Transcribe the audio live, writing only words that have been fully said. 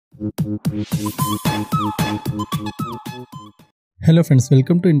Hello friends,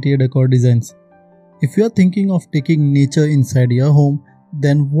 welcome to Interior Decor Designs. If you are thinking of taking nature inside your home,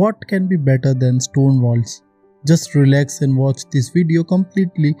 then what can be better than stone walls? Just relax and watch this video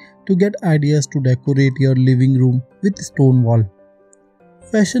completely to get ideas to decorate your living room with stone wall.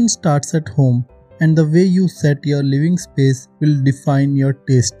 Fashion starts at home, and the way you set your living space will define your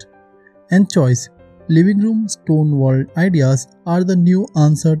taste and choice. Living room stone wall ideas are the new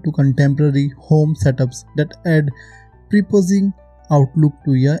answer to contemporary home setups that add preposing outlook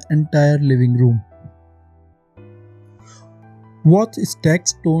to your entire living room. Watch stacked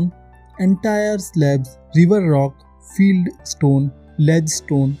stone, entire slabs, river rock, field stone, ledge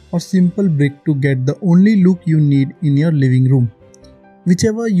stone, or simple brick to get the only look you need in your living room.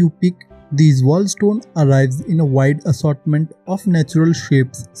 Whichever you pick, these wall stone arrives in a wide assortment of natural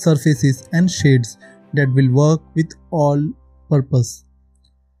shapes, surfaces, and shades that will work with all purpose.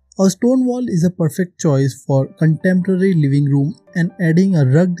 A stone wall is a perfect choice for contemporary living room, and adding a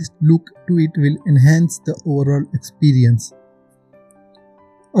rugged look to it will enhance the overall experience.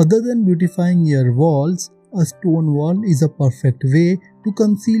 Other than beautifying your walls, a stone wall is a perfect way to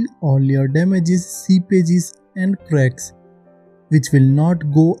conceal all your damages, seepages, and cracks, which will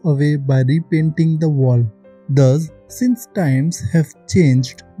not go away by repainting the wall. Thus, since times have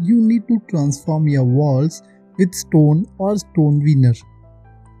changed, you need to transform your walls with stone or stone veneer.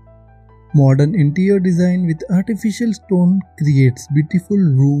 Modern interior design with artificial stone creates beautiful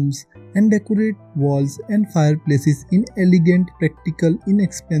rooms and decorate walls and fireplaces in elegant, practical,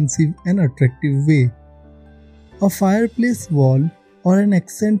 inexpensive, and attractive way. A fireplace wall or an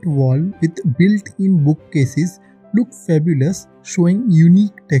accent wall with built-in bookcases look fabulous, showing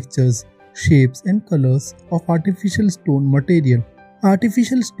unique textures, shapes, and colors of artificial stone material.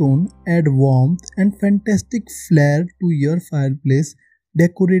 Artificial stone add warmth and fantastic flair to your fireplace,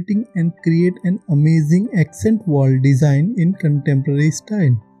 decorating and create an amazing accent wall design in contemporary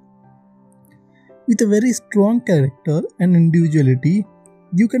style. With a very strong character and individuality,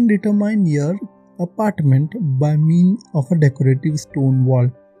 you can determine your apartment by means of a decorative stone wall.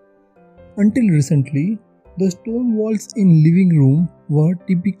 Until recently, the stone walls in living room were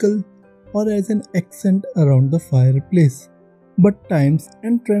typical or as an accent around the fireplace. But times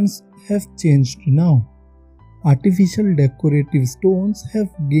and trends have changed now. Artificial decorative stones have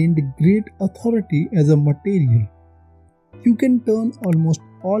gained great authority as a material. You can turn almost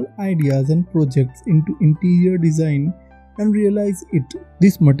all ideas and projects into interior design and realize it.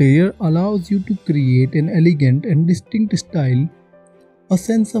 This material allows you to create an elegant and distinct style. A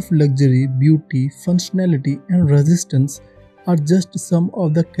sense of luxury, beauty, functionality, and resistance are just some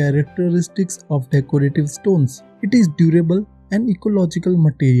of the characteristics of decorative stones. It is durable and ecological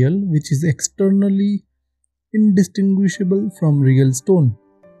material which is externally indistinguishable from real stone.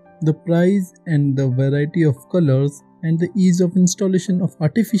 The price and the variety of colors and the ease of installation of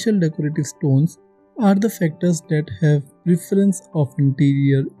artificial decorative stones are the factors that have preference of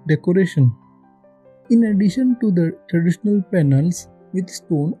interior decoration. In addition to the traditional panels with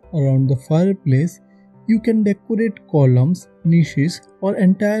stone around the fireplace, you can decorate columns, niches, or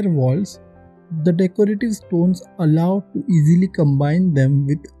entire walls. The decorative stones allow to easily combine them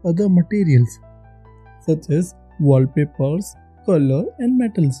with other materials such as wallpapers, color, and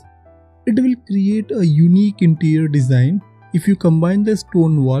metals. It will create a unique interior design if you combine the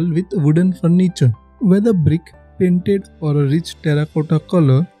stone wall with wooden furniture. Whether brick, painted, or a rich terracotta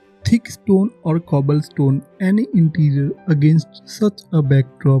color, thick stone or cobblestone, any interior against such a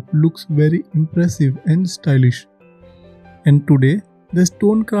backdrop looks very impressive and stylish. And today, the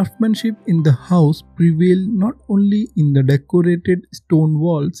stone craftsmanship in the house prevail not only in the decorated stone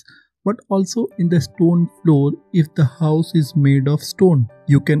walls but also in the stone floor if the house is made of stone.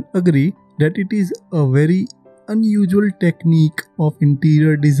 You can agree that it is a very unusual technique of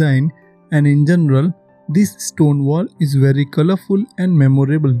interior design, and in general, this stone wall is very colorful and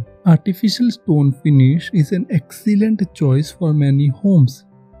memorable. Artificial stone finish is an excellent choice for many homes.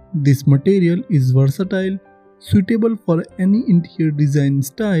 This material is versatile, suitable for any interior design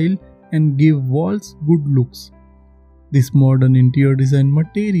style, and give walls good looks. This modern interior design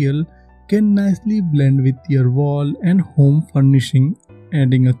material can nicely blend with your wall and home furnishing,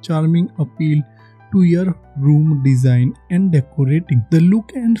 adding a charming appeal to your room design and decorating. The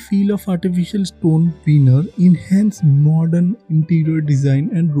look and feel of artificial stone veneer enhance modern interior design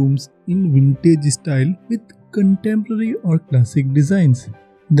and rooms in vintage style with contemporary or classic designs.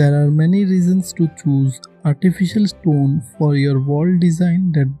 There are many reasons to choose artificial stone for your wall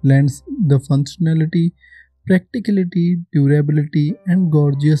design that blends the functionality, practicality, durability, and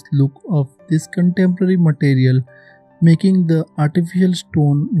gorgeous look of this contemporary material making the artificial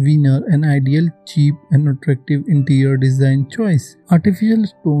stone winner an ideal, cheap, and attractive interior design choice. Artificial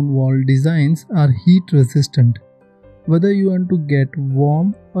stone wall designs are heat resistant. Whether you want to get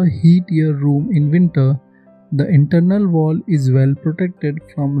warm or heat your room in winter, the internal wall is well protected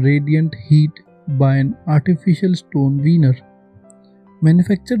from radiant heat by an artificial stone veneer.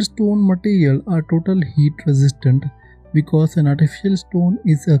 Manufactured stone material are total heat resistant because an artificial stone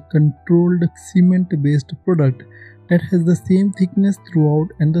is a controlled cement-based product that has the same thickness throughout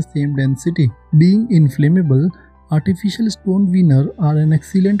and the same density. Being inflammable, artificial stone veneer are an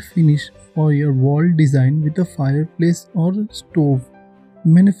excellent finish for your wall design with a fireplace or stove.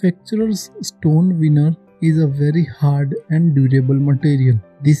 Manufacturer's stone veneer is a very hard and durable material.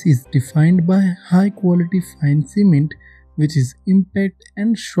 This is defined by high quality fine cement which is impact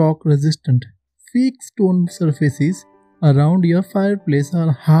and shock resistant. Fake stone surfaces around your fireplace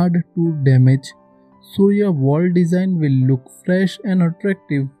are hard to damage, so your wall design will look fresh and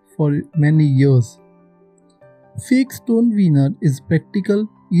attractive for many years. Fake stone veneer is practical,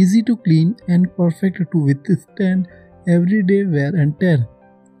 easy to clean, and perfect to withstand everyday wear and tear.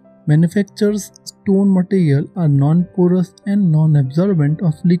 Manufacturer's stone material are non-porous and non-absorbent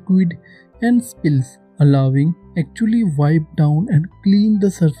of liquid and spills, allowing actually wipe down and clean the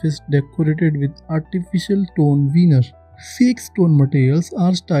surface decorated with artificial stone veneer. Fake stone materials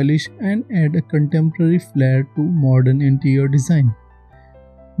are stylish and add a contemporary flair to modern interior design.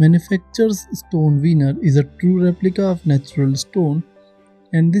 Manufacturer's stone veneer is a true replica of natural stone,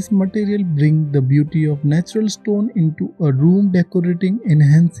 and this material brings the beauty of natural stone into a room, decorating,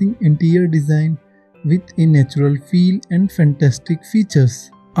 enhancing interior design with a natural feel and fantastic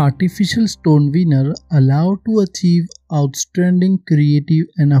features. Artificial stone veneer allow to achieve outstanding creative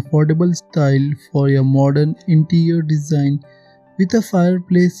and affordable style for your modern interior design with a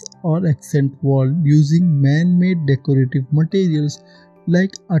fireplace or accent wall using man-made decorative materials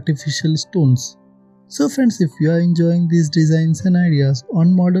like artificial stones. So friends, if you are enjoying these designs and ideas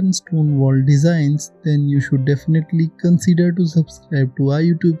on modern stone wall designs, then you should definitely consider to subscribe to our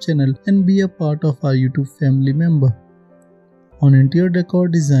YouTube channel and be a part of our YouTube family member. On Interior Decor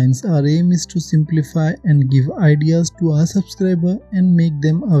Designs, our aim is to simplify and give ideas to our subscriber and make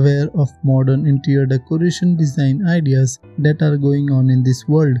them aware of modern interior decoration design ideas that are going on in this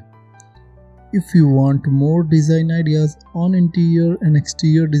world. If you want more design ideas on interior and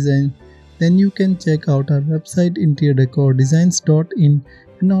exterior design, then you can check out our website interiordecordesigns.in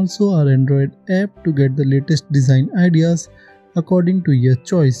and also our Android app to get the latest design ideas according to your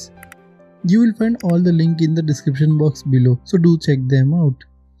choice. You will find all the link in the description box below, so do check them out.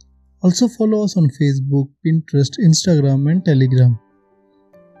 Also follow us on Facebook, Pinterest, Instagram and Telegram.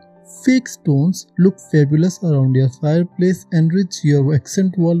 Fake stones look fabulous around your fireplace, enrich your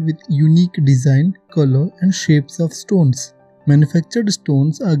accent wall with unique design, color and shapes of stones. Manufactured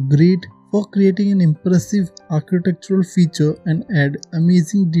stones are great for creating an impressive architectural feature and add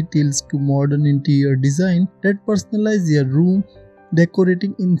amazing details to modern interior design that personalize your room,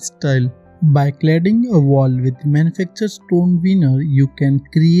 decorating in style. By cladding a wall with manufactured stone veneer, you can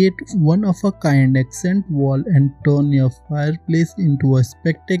create one-of-a-kind accent wall and turn your fireplace into a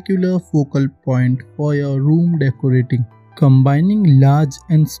spectacular focal point for your room decorating. Combining large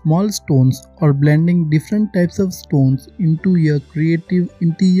and small stones or blending different types of stones into your creative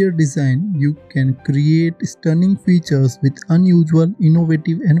interior design, you can create stunning features with unusual,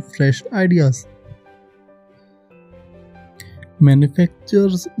 innovative and fresh ideas.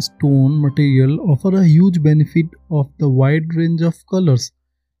 Manufacturer's stone material offer a huge benefit of the wide range of colors.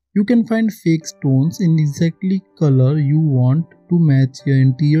 You can find fake stones in exactly color you want to match your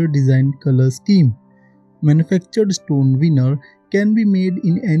interior design color scheme. Manufactured stone veneer can be made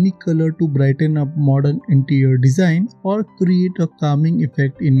in any color to brighten up modern interior design or create a calming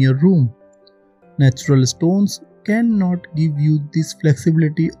effect in your room. Natural stones cannot give you this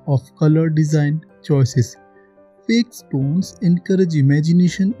flexibility of color design choices. Fake stones encourage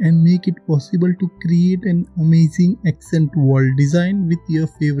imagination and make it possible to create an amazing accent wall design with your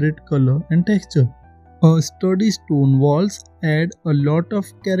favorite color and texture. Sturdy stone walls add a lot of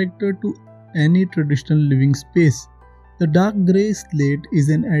character to any traditional living space. The dark grey slate is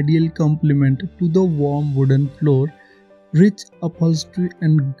an ideal complement to the warm wooden floor, rich upholstery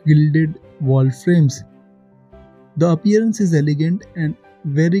and gilded wall frames. The appearance is elegant and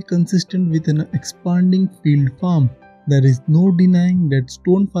very consistent with an expanding field farm. There is no denying that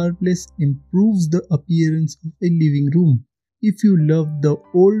stone fireplace improves the appearance of a living room. If you love the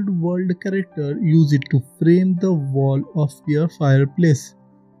old world character, use it to frame the wall of your fireplace.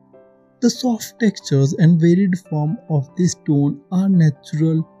 The soft textures and varied form of this stone are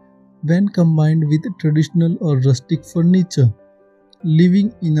natural when combined with traditional or rustic furniture.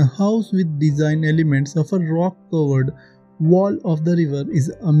 Living in a house with design elements of a rock-covered wall of the river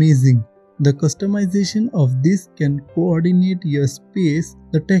is amazing. The customization of this can coordinate your space.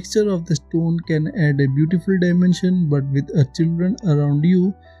 The texture of the stone can add a beautiful dimension, but with a children around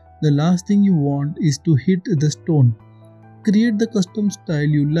you, the last thing you want is to hit the stone. Create the custom style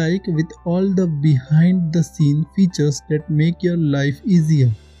you like with all the behind the scene features that make your life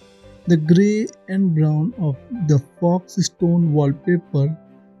easier. The grey and brown of the fox stone wallpaper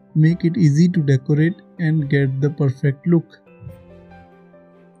make it easy to decorate and get the perfect look.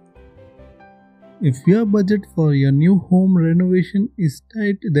 If your budget for your new home renovation is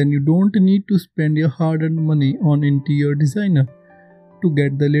tight, then you don't need to spend your hard-earned money on interior designer. To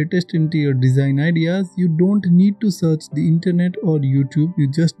get the latest interior design ideas, you don't need to search the internet or YouTube. You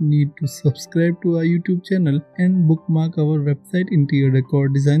just need to subscribe to our YouTube channel and bookmark our website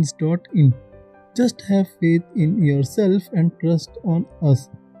interiordecordesigns.in. Just have faith in yourself and trust on us.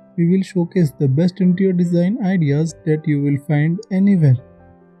 We will showcase the best interior design ideas that you will find anywhere.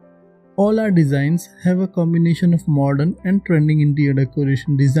 All our designs have a combination of modern and trending interior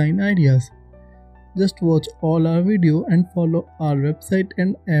decoration design ideas. Just watch all our video and follow our website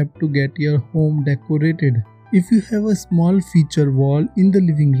and app to get your home decorated. If you have a small feature wall in the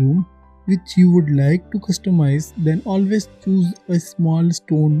living room which you would like to customize, then always choose a small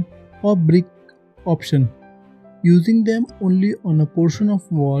stone or brick option, using them only on a portion of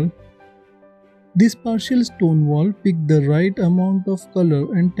wall. This partial stone wall picks the right amount of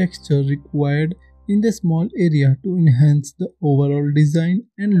color and texture required in the small area to enhance the overall design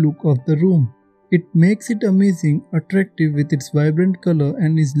and look of the room. It makes it amazing, attractive with its vibrant color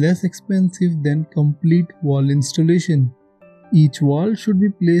and is less expensive than complete wall installation. Each wall should be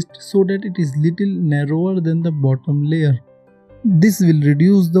placed so that it is little narrower than the bottom layer. This will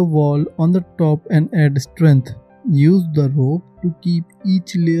reduce the wall on the top and add strength. Use the rope to keep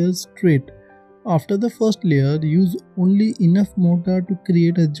each layer straight. After the first layer, use only enough mortar to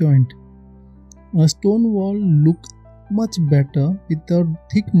create a joint. A stone wall looks much better without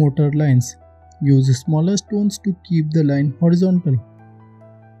thick mortar lines. Use smaller stones to keep the line horizontal.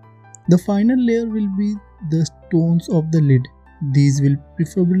 The final layer will be the stones of the lid. These will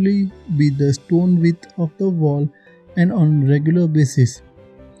preferably be the stone width of the wall and on regular basis.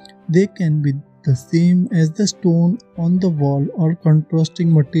 They can be the same as the stone on the wall or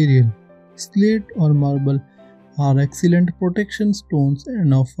contrasting material. Slate or marble are excellent protection stones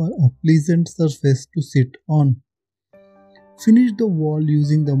and offer a pleasant surface to sit on. Finish the wall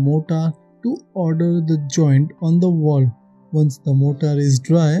using the mortar to order the joint on the wall. Once the mortar is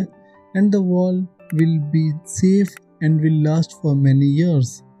dry, and the wall will be safe and will last for many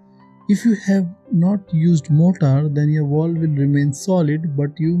years. If you have not used mortar, then your wall will remain solid,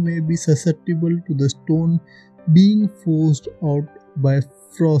 but you may be susceptible to the stone being forced out by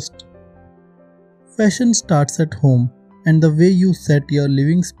frost. Fashion starts at home, and the way you set your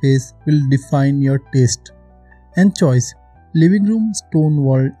living space will define your taste and choice. Living room stone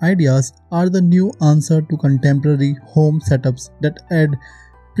wall ideas are the new answer to contemporary home setups that add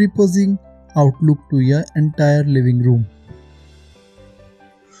pleasing outlook to your entire living room.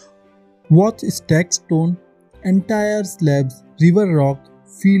 Watch stacked stone, entire slabs, river rock,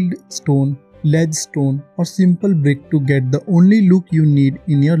 field stone, ledge stone, or simple brick to get the only look you need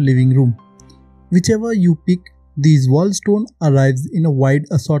in your living room. Whichever you pick, these wall stone arrives in a wide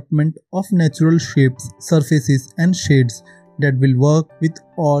assortment of natural shapes, surfaces, and shades that will work with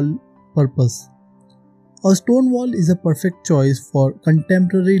all purpose. A stone wall is a perfect choice for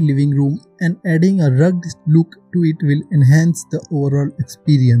contemporary living room, and adding a rugged look to it will enhance the overall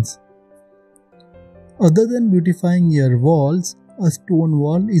experience. Other than beautifying your walls, a stone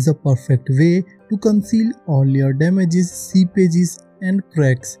wall is a perfect way to conceal all your damages, seepages, and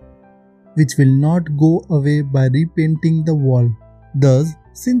cracks, which will not go away by repainting the wall. Thus,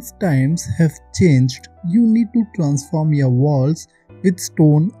 since times have changed, you need to transform your walls with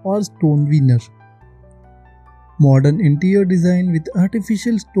stone or stone veneer. Modern interior design with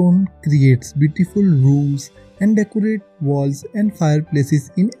artificial stone creates beautiful rooms and decorate walls and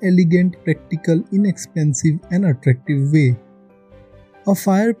fireplaces in elegant, practical, inexpensive, and attractive way. A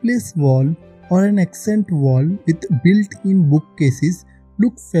fireplace wall or an accent wall with built-in bookcases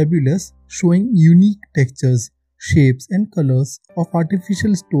look fabulous, showing unique textures, shapes, and colors of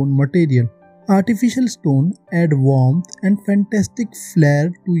artificial stone material. Artificial stone add warmth and fantastic flair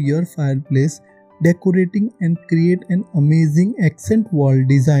to your fireplace, decorating and create an amazing accent wall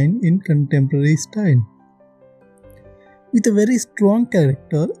design in contemporary style. With a very strong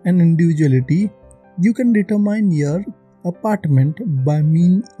character and individuality, you can determine your apartment by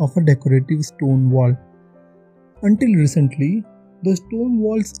means of a decorative stone wall. Until recently, the stone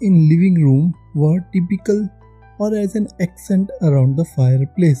walls in living room were typical or as an accent around the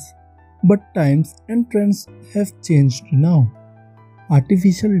fireplace. But times and trends have changed now.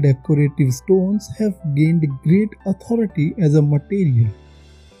 Artificial decorative stones have gained great authority as a material.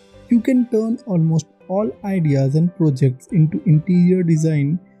 You can turn almost all ideas and projects into interior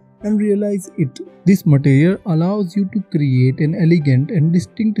design and realize it. This material allows you to create an elegant and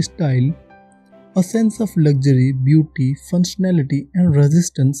distinct style. A sense of luxury, beauty, functionality, and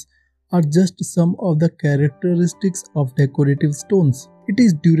resistance are just some of the characteristics of decorative stones. It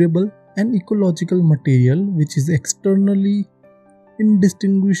is durable and ecological material which is externally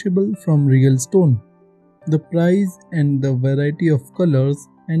indistinguishable from real stone. The price and the variety of colors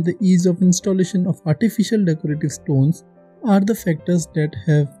and the ease of installation of artificial decorative stones are the factors that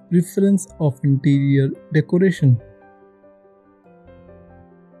have preference of interior decoration.